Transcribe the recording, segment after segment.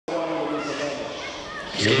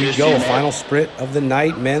Here we go, final sprint of the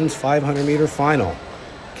night, men's 500-meter final.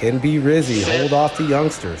 Can B. Rizzi hold off the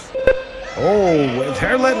youngsters? Oh,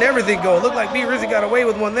 they're letting everything go. It looked like B. Rizzi got away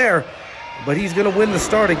with one there, but he's going to win the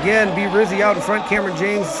start again. B. Rizzi out in front, Cameron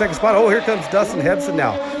James, second spot. Oh, here comes Dustin Hebson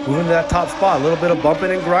now, moving to that top spot. A little bit of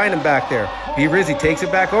bumping and grinding back there. B. Rizzi takes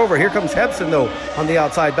it back over. Here comes Hebson, though, on the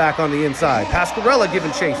outside, back on the inside. Pasquarella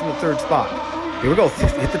giving chase in the third spot. Here we go,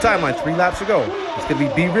 hit the timeline, 3 laps to go. It's going to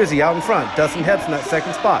be B. Rizzi out in front. Dustin Hebson, that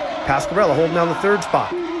second spot. Pasquarella holding down the third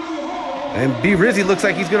spot. And B. Rizzi looks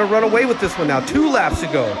like he's going to run away with this one now. 2 laps to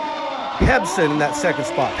go. Hebson in that second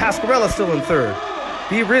spot. Pasquarella still in third.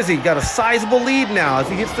 B. Rizzi got a sizable lead now as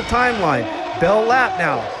he hits the timeline. Bell lap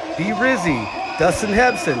now. B. Rizzi, Dustin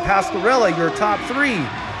Hebson, Pasquarella, your top 3.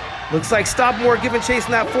 Looks like Stopmore giving chase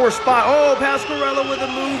in that 4th spot. Oh, Pasquarella with a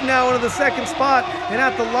move now into the second spot. And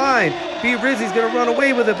at the line, B. Rizzi's going to run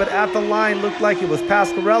away with it, but at the line looked like it was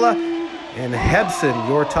Pasquarella and Hebson,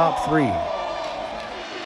 your top 3.